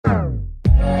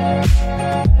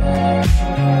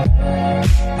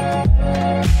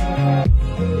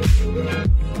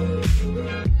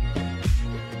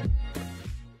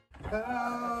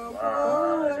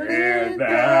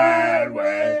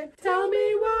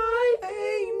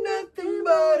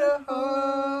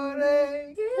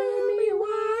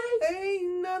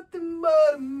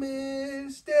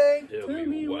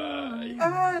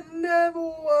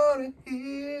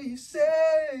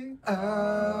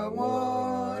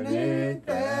it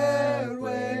that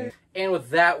way. And with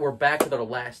that, we're back with our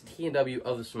last T&W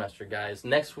of the semester, guys.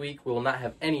 Next week, we will not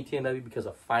have any T&W because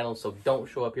of finals, so don't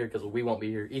show up here because we won't be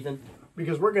here. Ethan?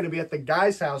 Because we're going to be at the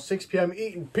guy's house, 6 p.m.,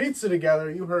 eating pizza together.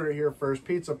 You heard it here first.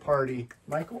 Pizza party.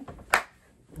 Michael?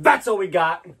 That's all we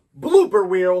got. Blooper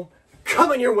wheel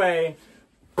coming your way.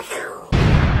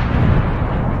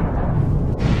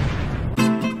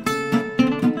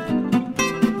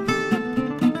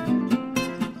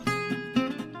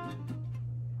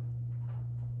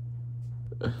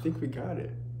 I think we got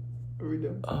it. Are we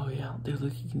done? Oh, yeah. Dude,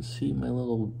 look, you can see my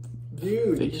little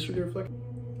Dude, face. you see the reflection?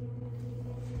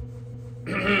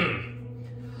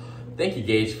 Thank you,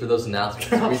 Gage, for those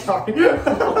announcements. I'm sorry.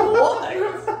 What?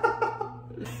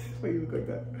 Why you look like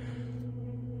that?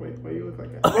 Wait, why you look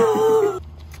like that?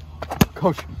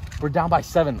 Coach, we're down by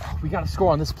 7. We got to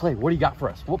score on this play. What do you got for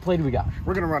us? What play do we got?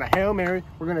 We're going to run a Hail Mary.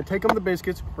 We're going to take them the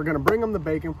biscuits. We're going to bring them the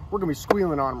bacon. We're going to be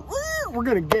squealing on them. We're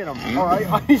going to get them. All right?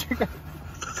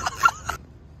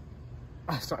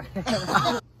 Sorry.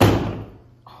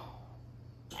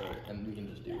 And we can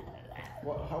just do it.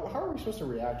 Well, how are we supposed to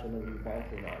react when we bark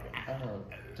or not? I don't know.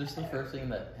 Just the first thing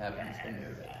that happens in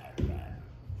there.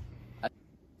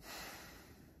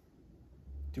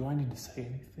 Do I need to say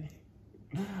anything?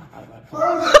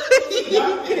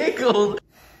 You giggled.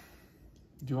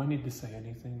 Do I need to say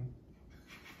anything?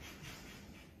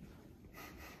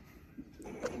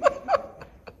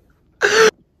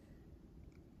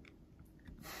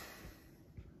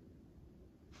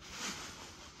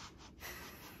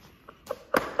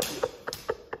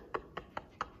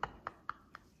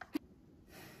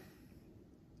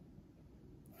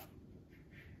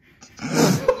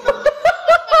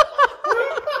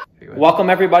 Welcome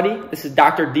everybody. This is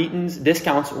Dr. Deaton's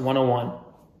Discounts 101.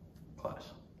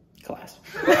 Class.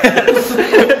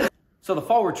 So the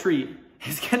fall retreat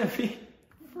is gonna be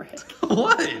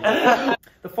What?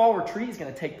 The fall retreat is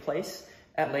gonna take place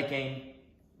at Lake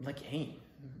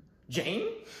Jane.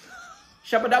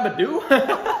 Shabba-dabba-doo?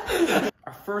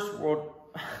 Our first world.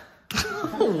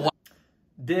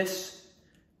 This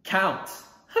counts.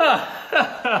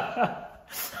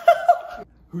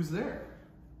 Who's there?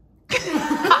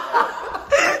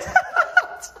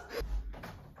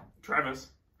 Travis,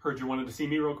 heard you wanted to see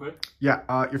me real quick. Yeah,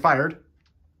 you're fired.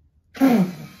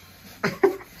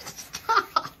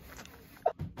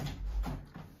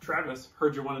 Travis,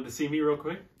 heard you wanted to see me real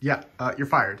quick. Yeah, you're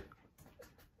fired.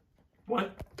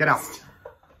 What? Get out.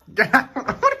 Get out.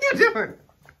 What are you doing?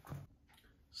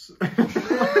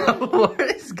 What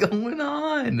is going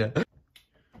on?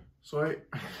 So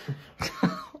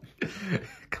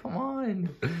Come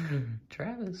on,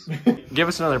 Travis. Give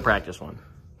us another practice one.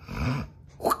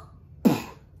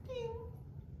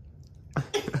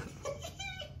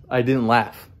 I didn't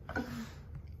laugh.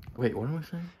 Wait, what am I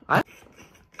saying?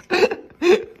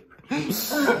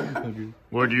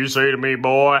 What'd you say to me,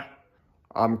 boy?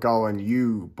 I'm calling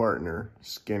you, partner,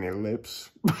 skinny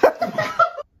lips.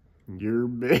 You're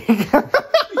big.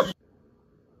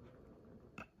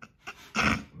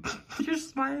 You're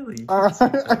smiling. He's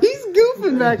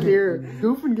goofing back here.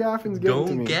 Goofing gaffing's getting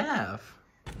to me. Don't gaff.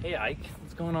 Hey, Ike.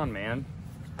 What's going on, man?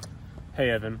 Hey,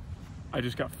 Evan. I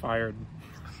just got fired.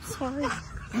 Sorry.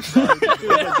 Do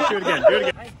it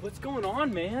again. Ike, what's going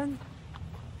on, man?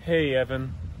 Hey,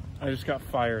 Evan. I just got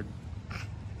fired.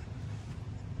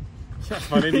 Is that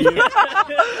funny to you?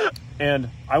 And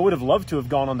I would have loved to have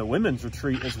gone on the women's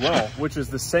retreat as well, which is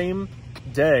the same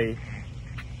day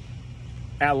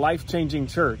at Life Changing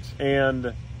Church.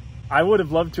 And I would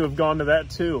have loved to have gone to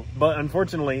that too. But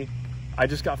unfortunately, I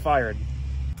just got fired.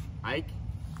 Ike?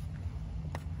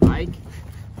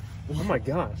 Oh my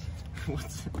gosh.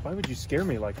 Why would you scare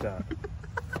me like that?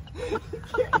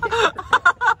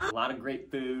 A lot of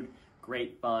great food,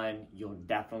 great fun. You'll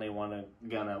definitely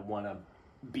gonna wanna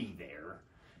be there.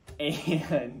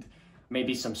 And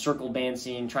maybe some circle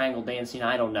dancing, triangle dancing,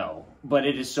 I don't know. But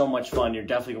it is so much fun, you're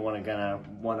definitely gonna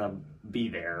wanna be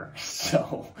there.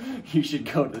 So you should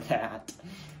go to that.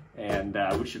 And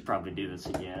we should probably do this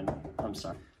again. I'm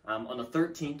sorry. On the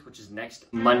 13th, which is next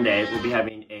Monday, we'll be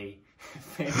having a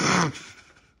family.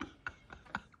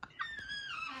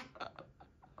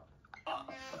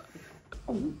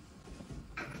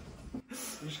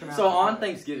 So on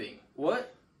Thanksgiving,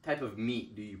 what type of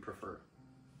meat do you prefer?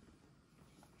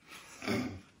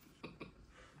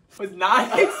 Was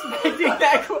not expecting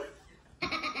that.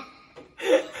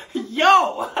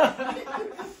 Yo!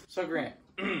 So Grant,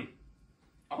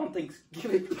 on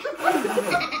Thanksgiving,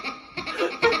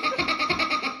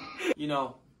 You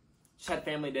know, just had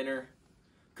family dinner.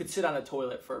 Could sit on a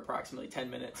toilet for approximately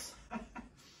 10 minutes.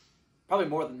 Probably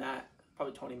more than that.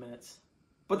 Probably 20 minutes.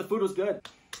 But the food was good.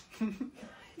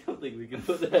 I don't think we can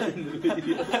put that in the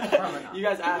video. You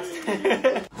guys asked.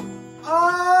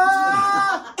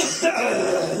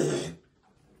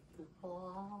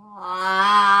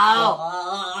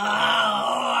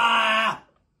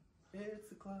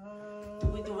 It's a cloud.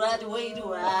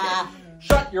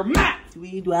 Shut your mouth!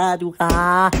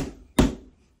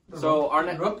 So our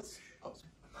next.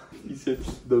 He said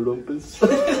the rumpus.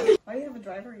 Why do you have a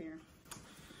driver here?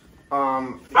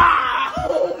 Why?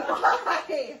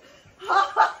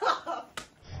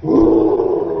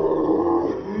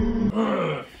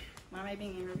 What am I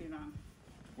being interviewed on?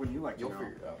 Would you like to You'll know?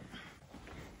 figure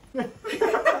it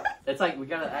out. It's like we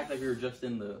gotta act like we were just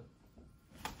in the.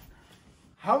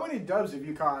 How many dubs have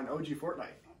you caught on OG Fortnite?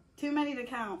 Too many to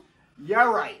count. Yeah,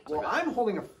 right. Well, I'm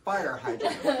holding a fire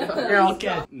hydrant. Here,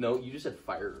 okay. No, you just said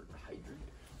fire hydrant.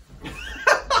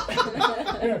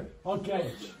 Here,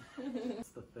 okay. That's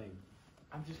the thing.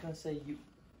 I'm just gonna say you.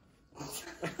 It's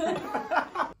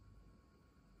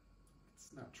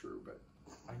not true, but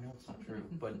I know it's not true,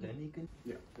 but then you can.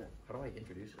 yeah. How do I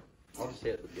introduce it? I'll just say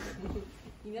it at the beginning.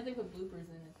 You know they put bloopers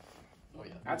in it. Oh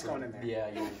yeah. That's going in there. Yeah,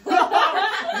 yeah.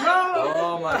 No!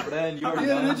 Oh my friend, you are The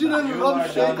done. original You Rob are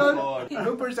Shaker. done for.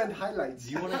 Bloopers and highlights.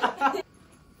 Do you wanna?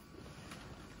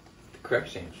 The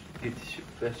correct answer.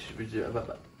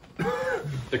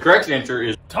 The correct answer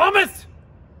is Thomas!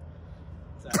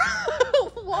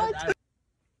 What?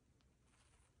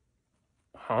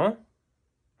 Huh?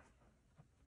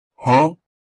 Huh?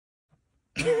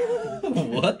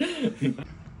 What?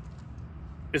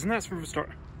 Isn't that from the start?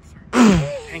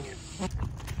 Dang it.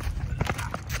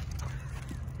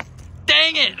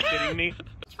 Dang it! Kidding me?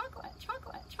 Chocolate,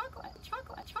 chocolate, chocolate,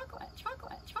 chocolate, chocolate,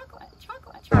 chocolate, chocolate,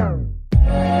 chocolate.